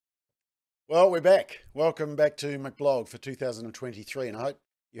Well, we're back. Welcome back to McBlog for 2023, and I hope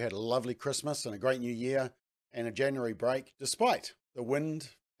you had a lovely Christmas and a great new year and a January break, despite the wind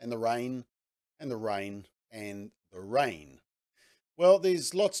and the rain and the rain and the rain. Well,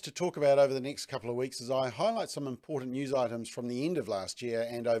 there's lots to talk about over the next couple of weeks as I highlight some important news items from the end of last year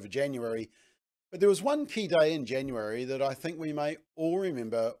and over January. But there was one key day in January that I think we may all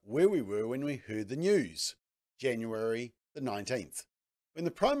remember where we were when we heard the news. January the 19th. When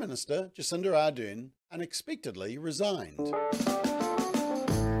the Prime Minister, Jacinda Ardern, unexpectedly resigned.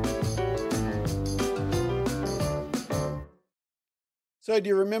 So do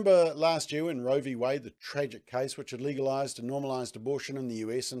you remember last year when Roe v. Wade, the tragic case which had legalised and normalised abortion in the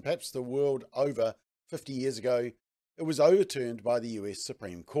US and perhaps the world over 50 years ago, it was overturned by the US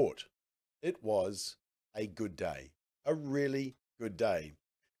Supreme Court. It was a good day, a really good day.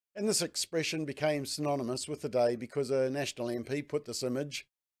 And this expression became synonymous with the day because a National MP put this image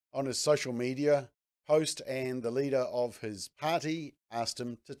on his social media post and the leader of his party asked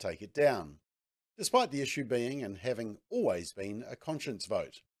him to take it down, despite the issue being and having always been a conscience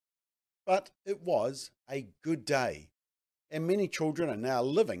vote. But it was a good day, and many children are now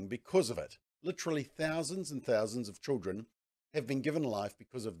living because of it. Literally thousands and thousands of children have been given life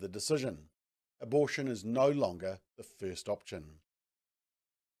because of the decision. Abortion is no longer the first option.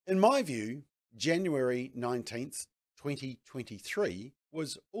 In my view, January 19th, 2023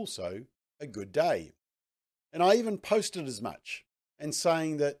 was also a good day. And I even posted as much and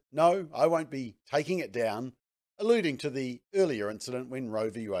saying that, no, I won't be taking it down, alluding to the earlier incident when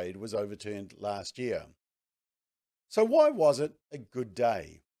Roe v. Wade was overturned last year. So why was it a good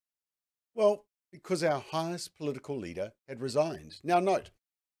day? Well, because our highest political leader had resigned. Now note,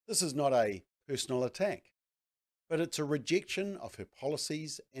 this is not a personal attack, but it's a rejection of her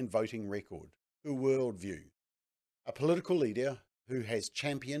policies and voting record, her worldview. A political leader who has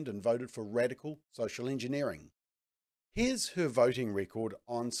championed and voted for radical social engineering. Here's her voting record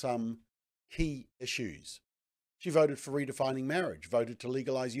on some key issues. She voted for redefining marriage, voted to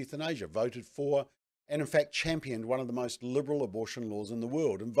legalise euthanasia, voted for and in fact championed one of the most liberal abortion laws in the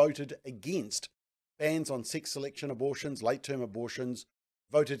world, and voted against bans on sex selection abortions, late-term abortions,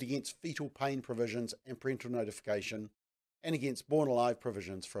 voted against fetal pain provisions and parental notification, and against born alive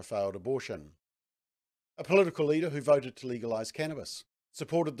provisions for a failed abortion. A political leader who voted to legalise cannabis,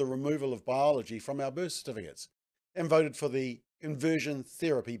 supported the removal of biology from our birth certificates, and voted for the conversion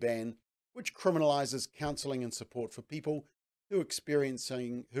therapy ban, which criminalises counselling and support for people who experience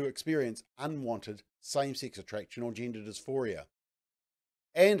unwanted same-sex attraction or gender dysphoria.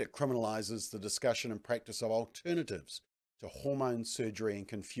 And it criminalises the discussion and practice of alternatives to hormone surgery and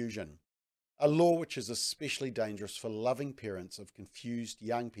confusion, a law which is especially dangerous for loving parents of confused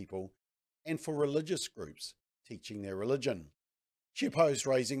young people and for religious groups teaching their religion. She opposed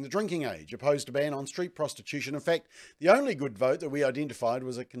raising the drinking age, opposed a ban on street prostitution. In fact, the only good vote that we identified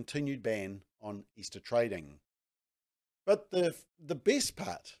was a continued ban on Easter trading. But the best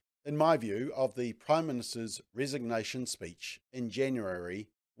part, in my view, of the Prime Minister's resignation speech in January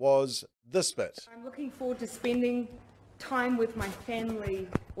was this bit. I'm looking forward to spending time with my family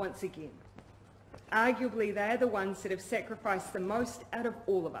once again. Arguably, they're the ones that have sacrificed the most out of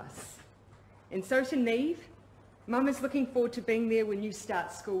all of us. And so to Neve, Mum is looking forward to being there when you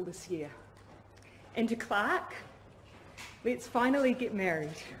start school this year. And to Clark, let's finally get married.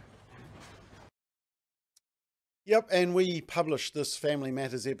 Yep, and we published this Family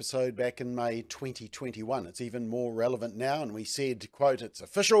Matters episode back in May 2021. It's even more relevant now, and we said, quote, "It's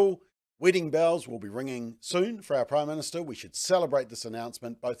official. Wedding bells will be ringing soon for our Prime Minister. We should celebrate this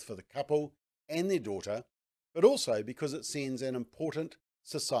announcement both for the couple and their daughter, but also because it sends an important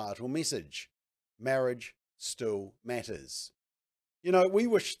societal message. Marriage still matters." You know, we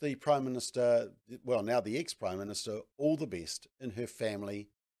wish the Prime Minister, well, now the ex-Prime Minister, all the best in her family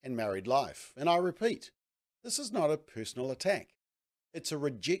and married life. And I repeat, this is not a personal attack. It's a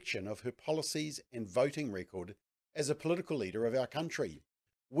rejection of her policies and voting record as a political leader of our country.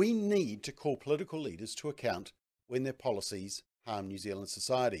 We need to call political leaders to account when their policies harm New Zealand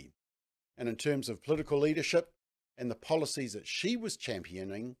society. And in terms of political leadership and the policies that she was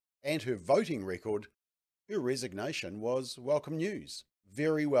championing and her voting record, her resignation was welcome news.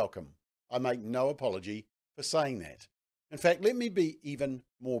 Very welcome. I make no apology for saying that. In fact, let me be even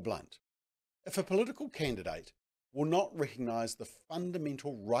more blunt. If a political candidate will not recognise the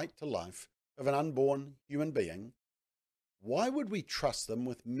fundamental right to life of an unborn human being, why would we trust them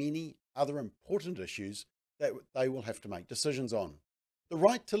with many other important issues that they will have to make decisions on? The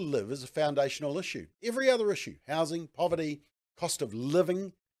right to live is a foundational issue. Every other issue, housing, poverty, cost of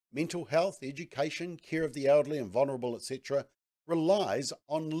living, mental health, education, care of the elderly and vulnerable, etc., relies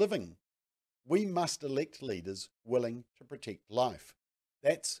on living. We must elect leaders willing to protect life.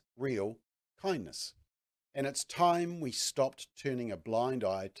 That's real kindness. And it's time we stopped turning a blind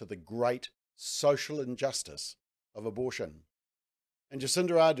eye to the great social injustice of abortion. And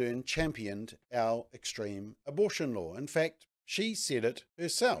Jacinda Ardern championed our extreme abortion law. In fact, she said it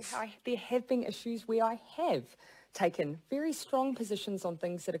herself. There have been issues where I have taken very strong positions on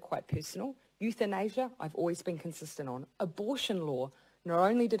things that are quite personal. Euthanasia, I've always been consistent on. Abortion law, not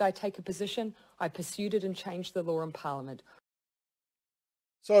only did I take a position, I pursued it and changed the law in Parliament.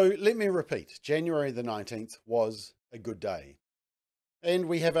 So let me repeat, January the 19th was a good day. And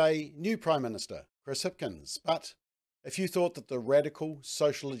we have a new Prime Minister, Chris Hipkins. But if you thought that the radical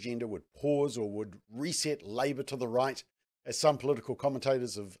social agenda would pause or would reset Labour to the right, as some political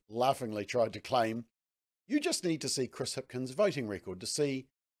commentators have laughingly tried to claim, you just need to see Chris Hipkins' voting record to see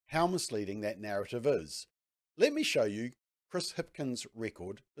how misleading that narrative is. Let me show you Chris Hipkins'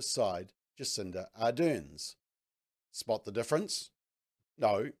 record beside Jacinda Ardern's. Spot the difference?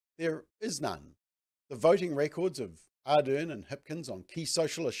 No, there is none. The voting records of Ardern and Hipkins on key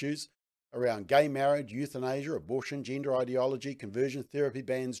social issues around gay marriage, euthanasia, abortion, gender ideology, conversion therapy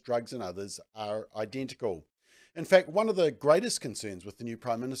bans, drugs and others are identical. In fact, one of the greatest concerns with the new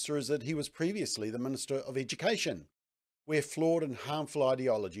Prime Minister is that he was previously the Minister of Education, where flawed and harmful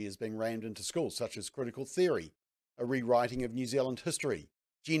ideology is being rammed into schools, such as critical theory, a rewriting of New Zealand history,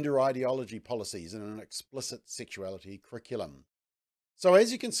 gender ideology policies and an explicit sexuality curriculum. So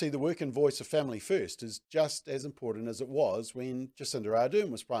as you can see, the work and voice of Family First is just as important as it was when Jacinda Ardern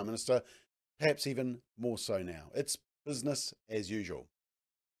was Prime Minister, perhaps even more so now. It's business as usual.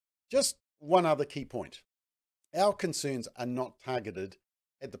 Just one other key point. Our concerns are not targeted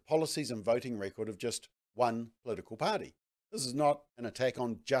at the policies and voting record of just one political party. This is not an attack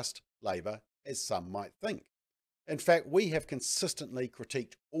on just Labour, as some might think. In fact, we have consistently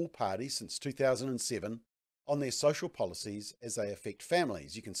critiqued all parties since 2007 on their social policies as they affect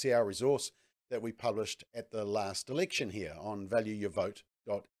families. You can see our resource that we published at the last election here on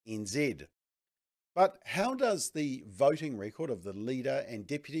valueyourvote.nz. But how does the voting record of the leader and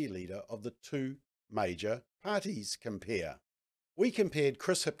deputy leader of the two major parties compare? We compared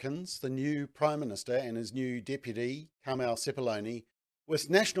Chris Hipkins, the new Prime Minister, and his new deputy, Carmel Sepuloni, with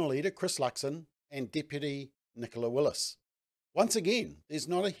National Leader Chris Luxon and Deputy Nicola Willis. Once again, there's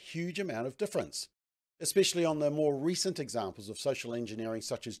not a huge amount of difference, especially on the more recent examples of social engineering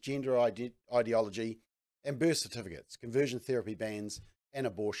such as gender ideology and birth certificates, conversion therapy bans and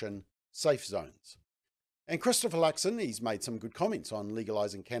abortion safe zones. And Christopher Luxon, he's made some good comments on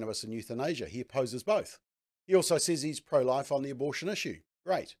legalising cannabis and euthanasia. He opposes both. He also says he's pro-life on the abortion issue.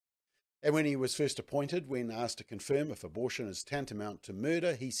 Great. And when he was first appointed, when asked to confirm if abortion is tantamount to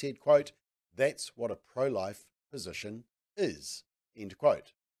murder, he said, quote, "That's what a pro-life position is," end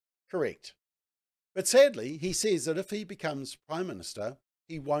quote. Correct. But sadly, he says that if he becomes Prime Minister,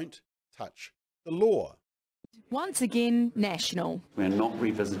 he won't touch the law. Once again, national. We're not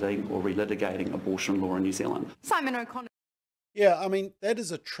revisiting or relitigating abortion law in New Zealand. Simon O'Connor. Yeah, I mean, that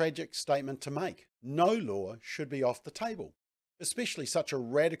is a tragic statement to make. No law should be off the table, especially such a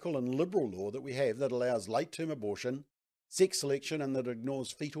radical and liberal law that we have that allows late-term abortion, sex selection, and that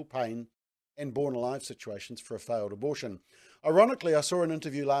ignores fetal pain and born-alive situations for a failed abortion. Ironically, I saw an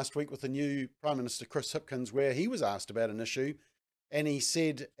interview last week with the new Prime Minister Chris Hipkins where he was asked about an issue and he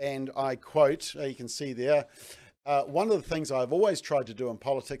said, and I quote, you can see there, one of the things I've always tried to do in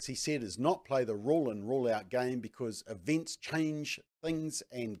politics, he said, is not play the rule in, rule out game because events change things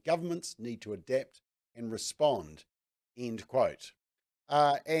and governments need to adapt and respond, end quote.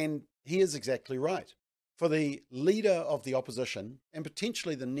 And he is exactly right. For the leader of the opposition and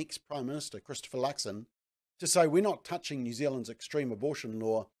potentially the next Prime Minister, Christopher Luxon, to say we're not touching New Zealand's extreme abortion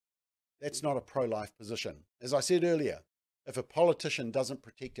law, that's not a pro-life position. As I said earlier, if a politician doesn't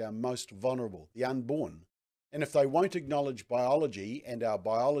protect our most vulnerable, the unborn, and if they won't acknowledge biology and our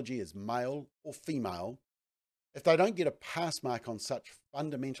biology is male or female, if they don't get a pass mark on such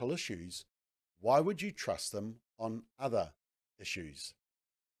fundamental issues, why would you trust them on other issues?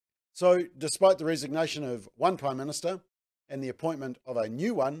 So, despite the resignation of one Prime Minister and the appointment of a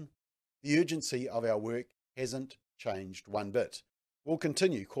new one, the urgency of our work hasn't changed one bit. We'll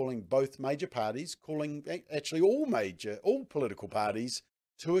continue calling both major parties, calling actually all political parties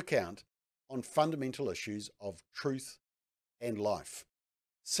to account on fundamental issues of truth and life.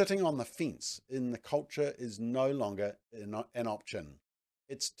 Sitting on the fence in the culture is no longer an option.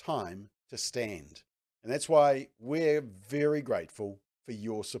 It's time to stand. And that's why we're very grateful for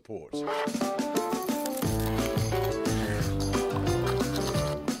your support.